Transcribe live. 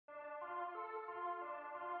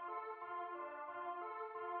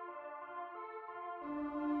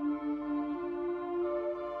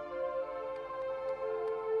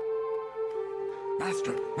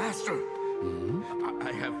Master.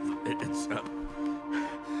 I have...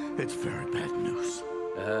 It's very bad news.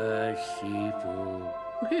 Shifu.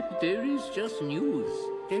 There is just news.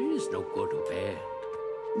 There is no good or bad.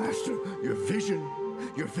 Master, your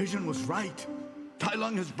vision was right. Tai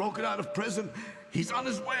Lung has broken out of prison. He's on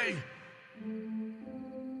his way.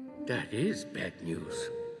 That is bad news.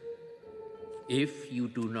 If you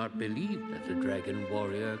do not believe that the Dragon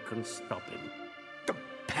Warrior can stop him. The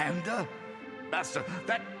panda? Master,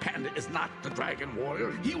 that panda is not the Dragon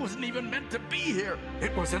Warrior. He wasn't even meant to be here.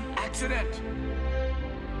 It was an accident.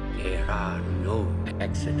 There are no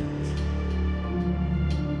accidents.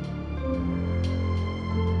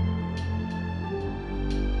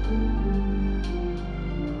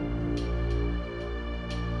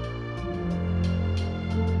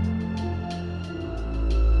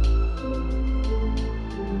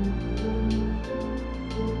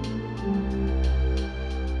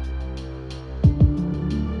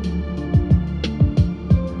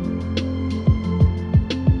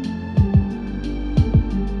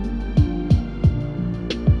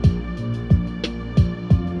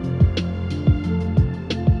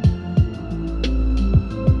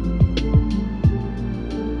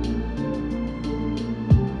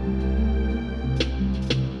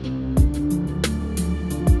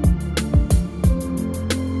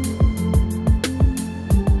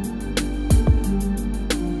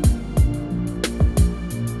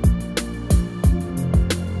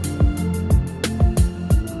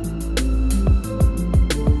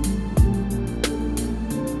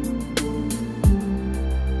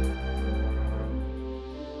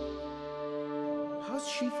 How's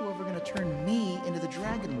Shifu ever gonna turn me into the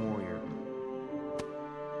Dragon Warrior?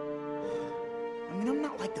 I mean, I'm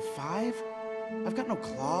not like the Five. I've got no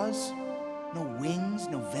claws, no wings,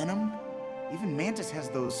 no venom. Even Mantis has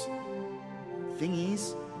those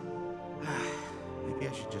thingies. Maybe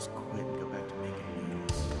I should just quit and go back to making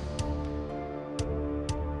noodles.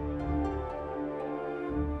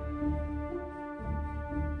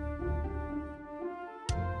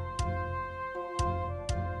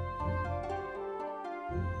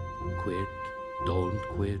 Quit, don't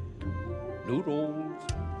quit. Noodles,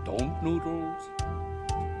 don't noodles.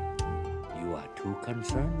 You are too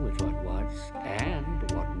concerned with what was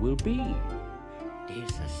and what will be.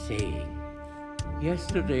 There's a saying.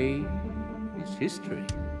 Yesterday is history.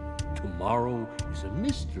 Tomorrow is a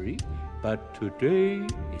mystery, but today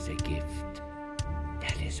is a gift.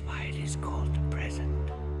 That is why it is called the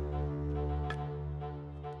present.